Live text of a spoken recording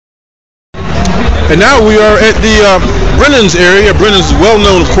And now we are at the Brennans area. Brennans is well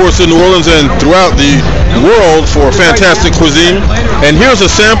known, of course, in New Orleans and throughout the world for fantastic cuisine. And here's a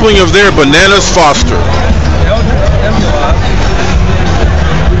sampling of their Bananas Foster.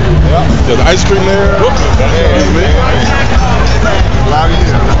 There's ice cream there. Excuse me.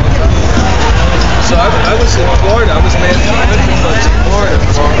 So I was in Florida. I was managing country clubs in Florida.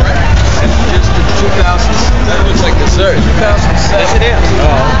 And just in 2000, that looks like dessert. 2007. Yes, it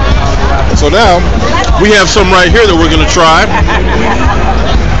is. So now we have some right here that we're going to try.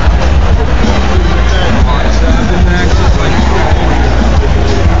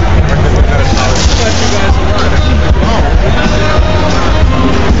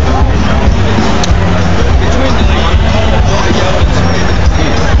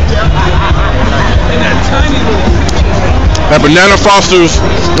 That Banana Foster's,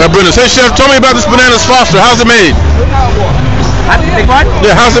 Brennans. Hey chef, tell me about this Bananas Foster. How's it made? What?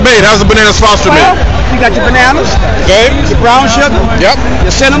 Yeah, how's it made? How's the Bananas Foster made? You got your bananas, Okay. your brown sugar, Yep.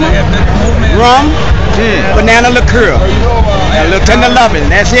 your cinnamon, rum, banana liqueur, and a little tender loving.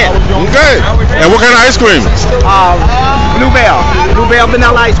 That's it. Okay. And what kind of ice cream? Bluebell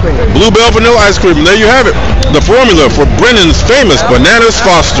vanilla ice cream. Bluebell vanilla ice cream. And there you have it. The formula for Brennan's famous Bananas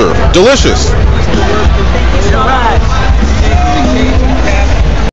Foster. Delicious. Right.